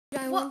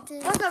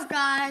What's up,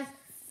 guys?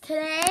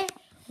 Today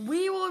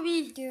we will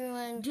be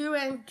doing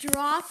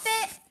drop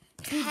it,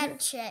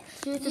 catch it.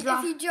 If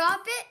you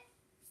drop it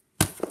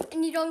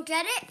and you don't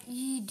get it,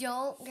 you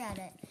don't get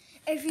it.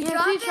 If you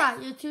drop it, you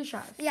have two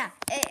shots. Yeah,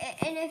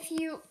 and if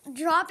you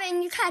drop it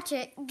and you catch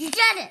it, you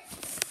get it.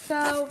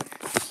 So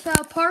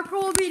Parker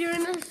will be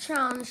doing this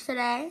challenge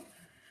today.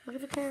 Look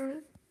at the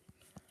camera.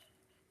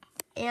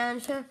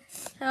 And so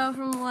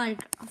from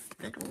like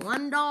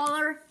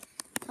 $1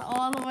 to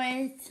all the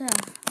way to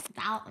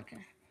about like a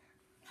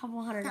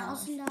couple $100.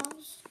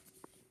 $1,000.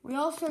 We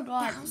also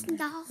got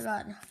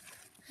 $1,000.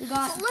 We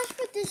got. So let's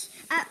put this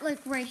at like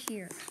right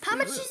here. How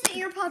much is the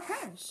AirPod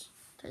Pros?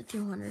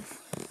 200.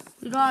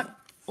 We got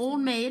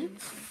Old Maid.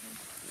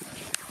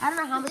 I don't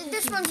know how much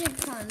this one's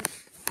fun.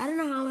 I don't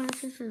know how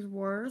much this is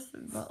worth,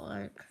 but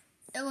like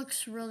it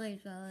looks really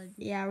good.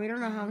 Yeah, we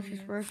don't know how much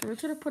it's worth, so we're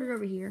gonna put it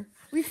over here.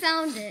 We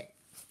found it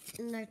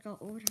in like an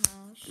old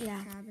house.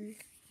 Yeah. Cabin.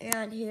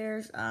 And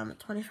here's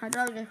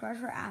 $25 gift card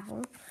for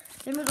Apple.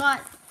 Then we got,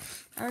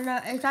 I don't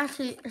know,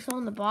 it's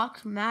on the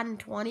box, Madden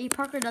 20.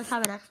 Parker does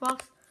have an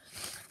Xbox.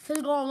 So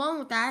to go along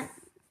with that,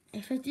 a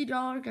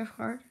 $50 gift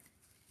card.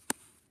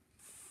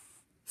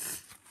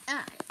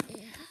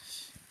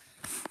 Yes.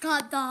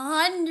 Got the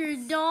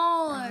 $100.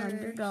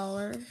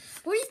 $100.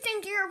 What do you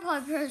think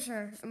AirPod Pros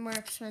are more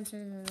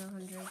expensive than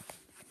 $100?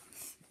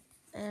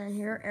 And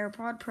here are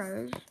AirPod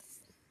Pros.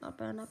 Not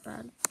bad, not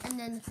bad. And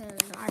then the phone.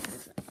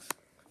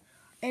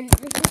 And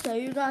just to show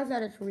you guys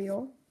that it's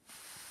real.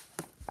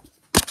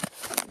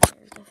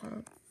 There's the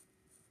phone.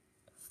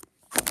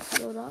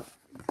 Fill it up.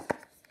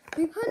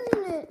 We put it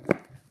in it.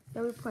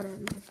 Yeah, we put it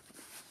in there.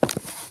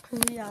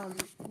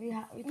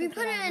 We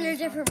put it in a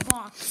different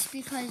box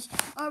because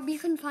we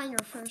couldn't find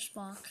our first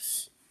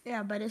box.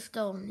 Yeah, but it's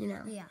still,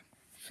 Yeah.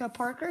 So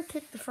Parker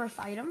picked the first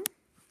item.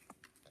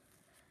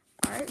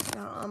 Alright, so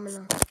I'm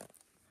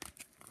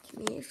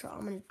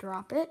gonna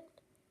drop it.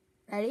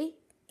 Ready?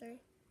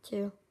 3,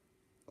 2,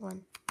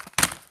 1.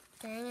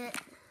 Dang it.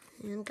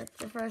 You didn't get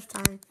the first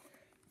time.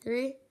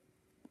 3.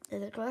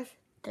 Is it close?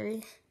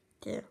 3,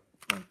 2,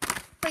 1.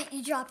 Wait,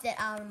 you dropped it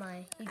out of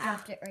mine. You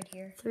dropped it right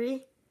here.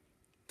 3,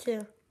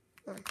 2,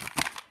 1.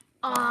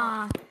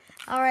 Ah.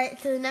 Alright,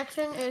 so the next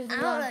thing is I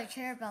don't really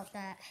care about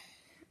that.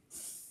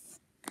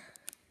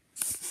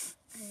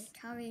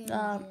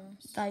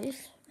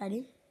 Dice.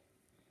 Ready?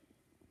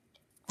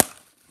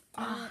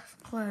 Ah,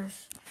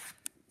 close.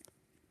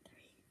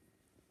 3,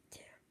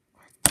 2,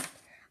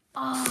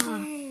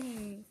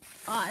 1.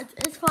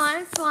 It's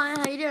fine. It's fine.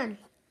 How you doing?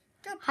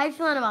 Good. How you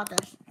feeling about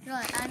this?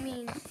 Good. I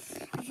mean,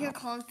 I feel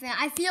confident.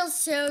 I feel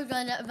so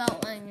good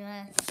about winning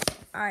this.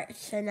 Alright,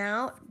 so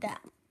now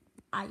that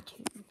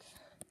iTunes.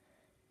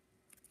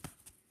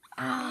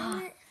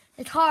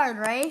 It's hard,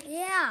 right?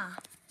 Yeah.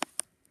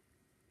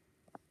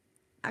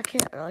 I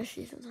can't really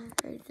see sometimes.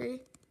 Ready?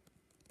 3,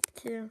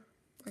 2,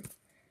 1.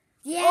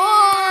 Yeah.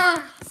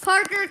 Oh,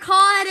 Parker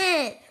caught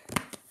it.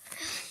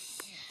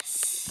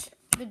 Yes.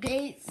 The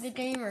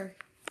gamer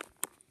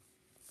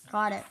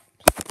caught it.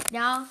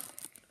 Now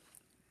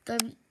the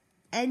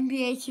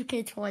NBA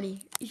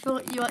 2K20.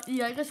 You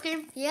like this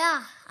game?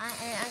 Yeah.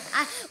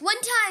 I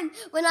one time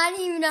when I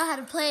didn't even know how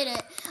to play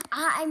it,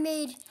 I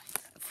made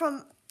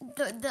from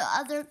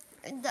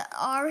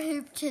our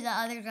hoop to the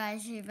other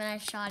guy's hoop, and I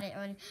shot it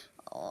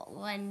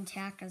when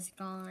Taka's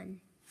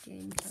gone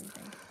doing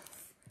something.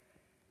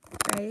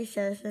 Ready?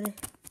 Show this one.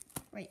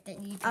 Right, that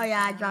you. Oh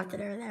yeah, I dropped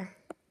it over there.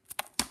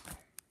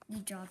 You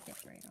dropped it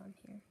right on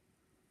here.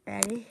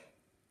 Ready?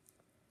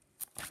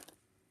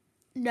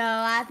 No,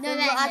 I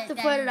have to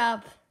put it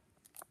up.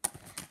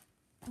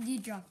 You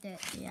dropped it.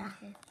 Yeah.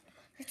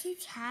 It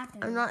keeps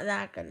happening. I'm not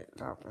that good at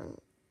dropping.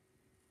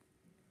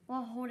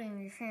 While holding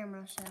your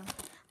camera, so.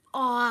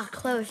 Oh,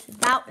 close.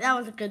 That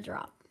was a good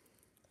drop.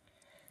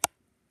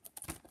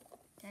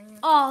 Dang it.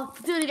 Oh,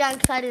 do it again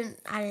because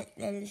I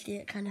didn't see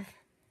it kind of.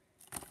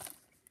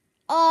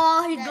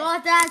 Oh, he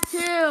got that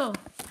too.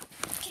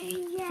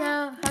 Yeah.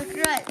 So that's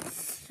good.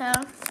 So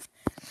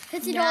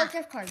 $50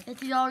 gift card.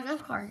 $50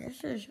 gift card.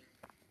 This is,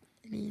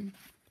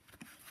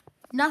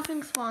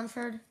 nothing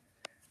sponsored.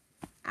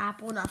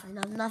 Apple,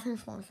 nothing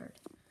sponsored.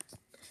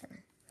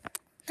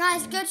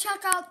 Guys, go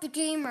check out the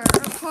Gamer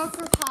or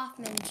Parker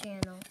Kaufman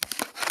channel.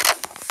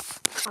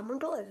 I'm gonna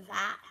go with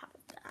that. How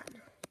about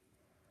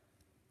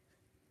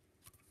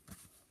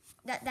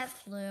that? That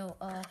flew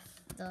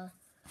off the.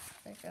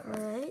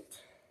 Alright.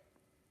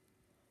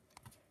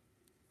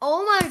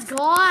 Oh my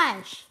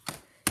gosh!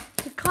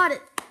 He caught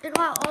it. It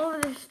got all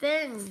of his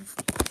things.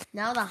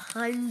 Now the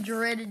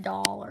 $100.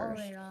 Oh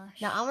my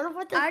gosh! Now I'm gonna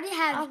put this. I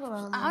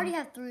already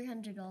have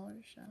 $300.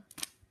 So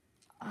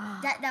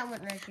that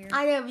went right here.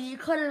 I know, but you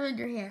couldn't with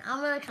your hand.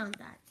 I'm gonna count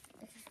that.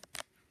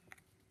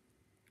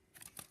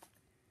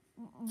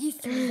 You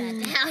threw that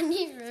down.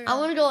 I'm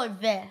gonna go like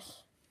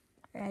this.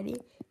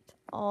 Ready?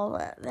 All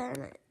that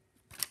there.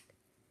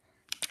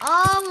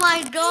 Oh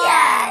my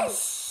god!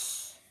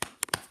 Yes!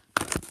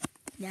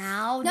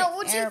 Now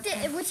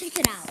we'll take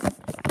it out.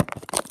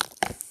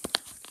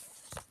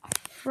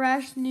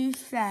 Fresh new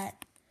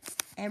set.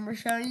 And we're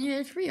showing you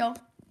it's real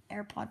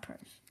AirPod Pros.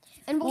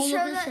 And we'll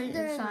show that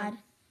they're inside.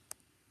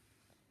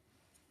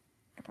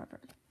 AirPod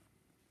Pros.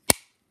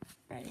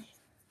 Ready.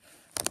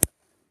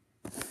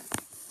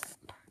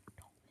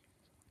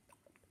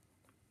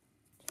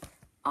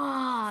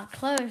 Ah,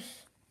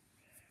 close.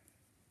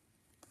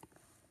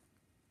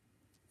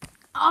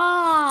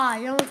 Ah,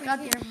 you almost got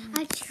there.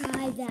 I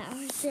tried that.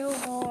 It was so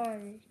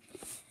hard.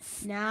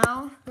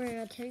 Now we're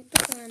gonna take the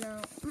fan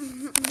out.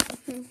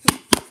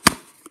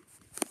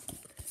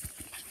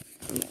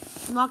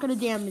 I'm not gonna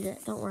damage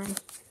it. Don't worry.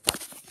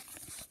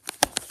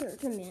 Sure,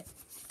 come here.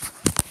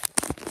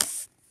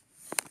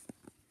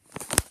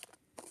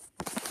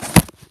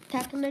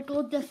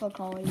 Technical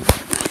difficulty.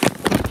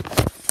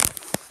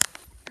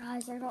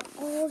 Guys, I got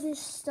all this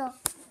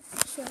stuff.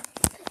 So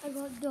I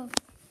got the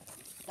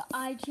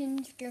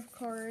iTunes gift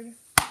card.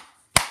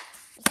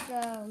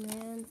 So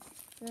man,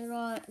 I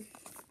got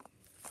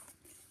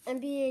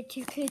NBA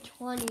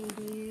 2K20,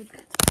 dude.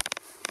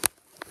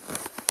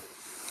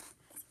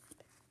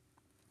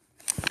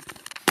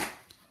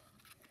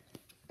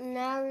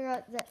 Now we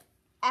got the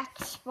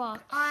Xbox.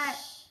 Alright,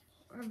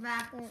 we're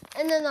back.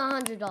 And then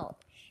 $100. So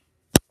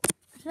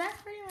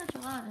that's pretty much a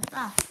lot of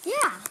stuff.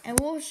 Yeah. And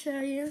we'll show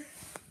you.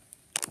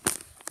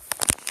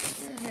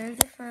 Here's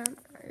the phone.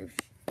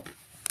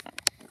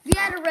 We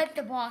had to rip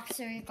the box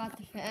so we got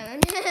the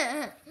phone.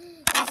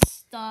 It's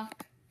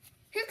stuck.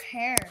 Who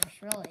cares,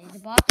 really? The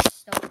box is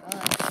still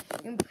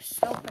good. You can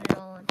still put it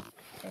on.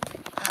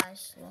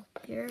 Guys,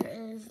 look. Here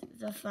is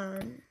the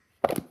phone.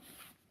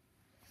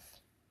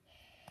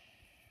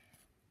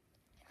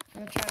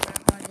 I'm gonna try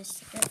my hardest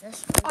to get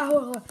this one.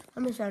 Oh,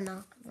 let me show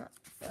now. That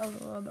was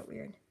a little bit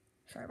weird.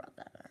 Sorry about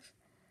that, guys.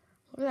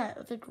 Look at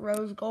that. It's like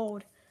rose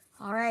gold.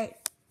 All right.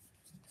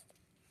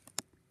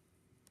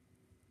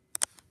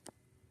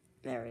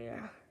 There we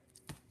go.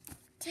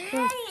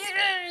 Dang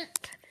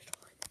it!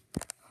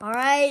 All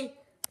right.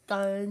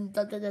 Dun,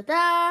 dun, dun, dun,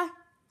 dun.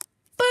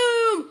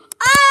 Boom!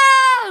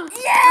 Oh!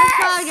 Yes! Let's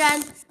try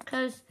again.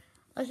 Because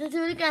let's just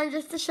do it again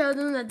just to show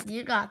them that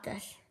you got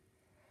this.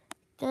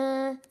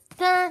 Dun,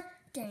 dun.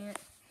 Dang it.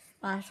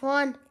 Last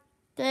one.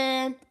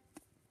 Dun.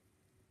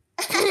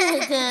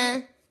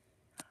 Dun.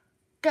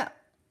 Go.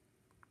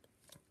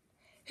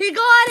 He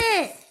got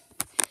it!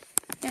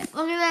 Okay,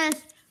 look at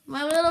this.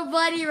 My little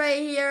buddy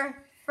right here.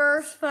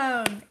 First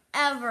phone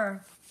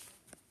ever.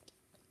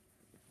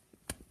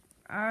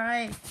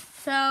 Alright,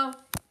 so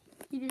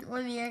he didn't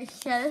win the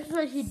XChat. This is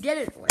what he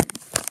didn't win.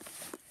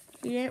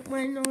 He didn't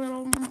win the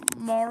little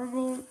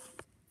marble.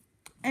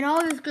 And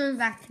all this goes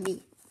back to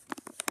me.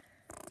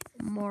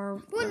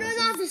 More. Well, no,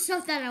 not the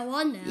stuff that I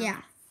won now.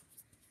 Yeah.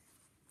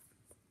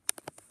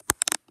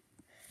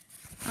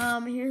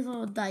 Here's a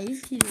little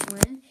dice. He didn't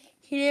win.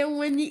 He didn't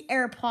win the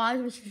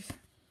AirPods,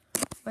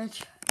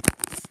 which.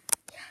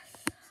 Yes,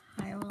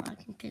 I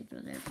can take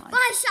those AirPods. But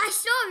I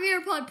still have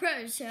AirPod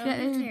Pros, so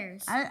who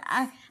cares?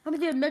 I'm gonna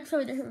do a mix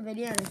of a different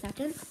video in a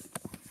second.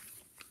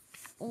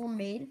 All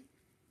made.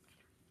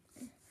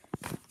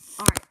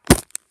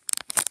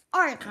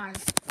 Alright,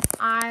 guys.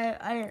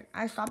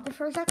 I stopped it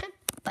for a second,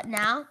 but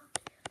now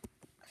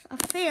a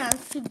fan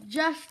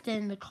suggested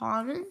in the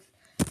comments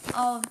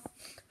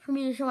for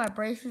me to show my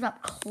braces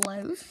up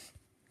close,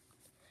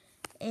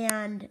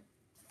 and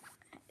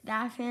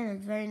that fan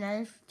is very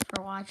nice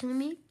for watching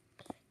me,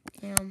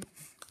 and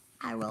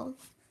I will.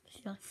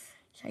 So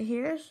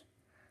here's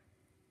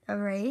the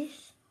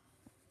brace,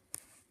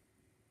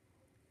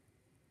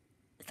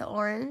 the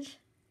orange,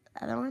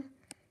 the other one.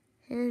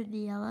 Here's the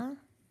yellow.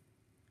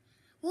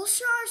 We'll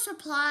show our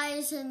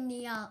supplies in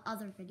the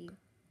other video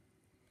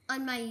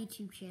on my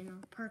YouTube channel,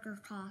 Parker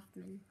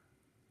Kaufman.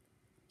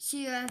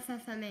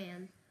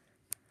 CUFFMAN.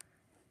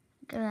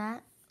 Look at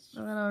that.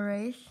 The little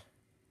race.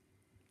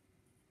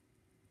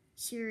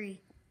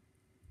 Siri.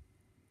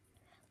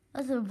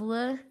 That's a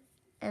blue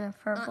and a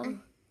purple.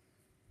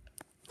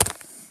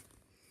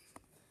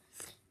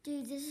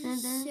 Dude, this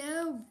is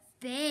so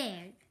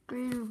big.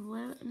 Green and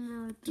blue.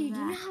 And dude, you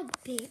know how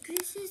big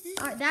this is?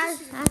 Alright,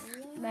 that's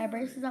my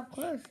braces up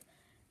close.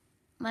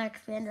 My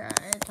expander,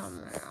 it's on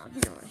there now. If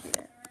you don't want to see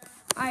that.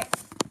 Alright.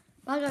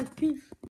 Bye, guys. Peace.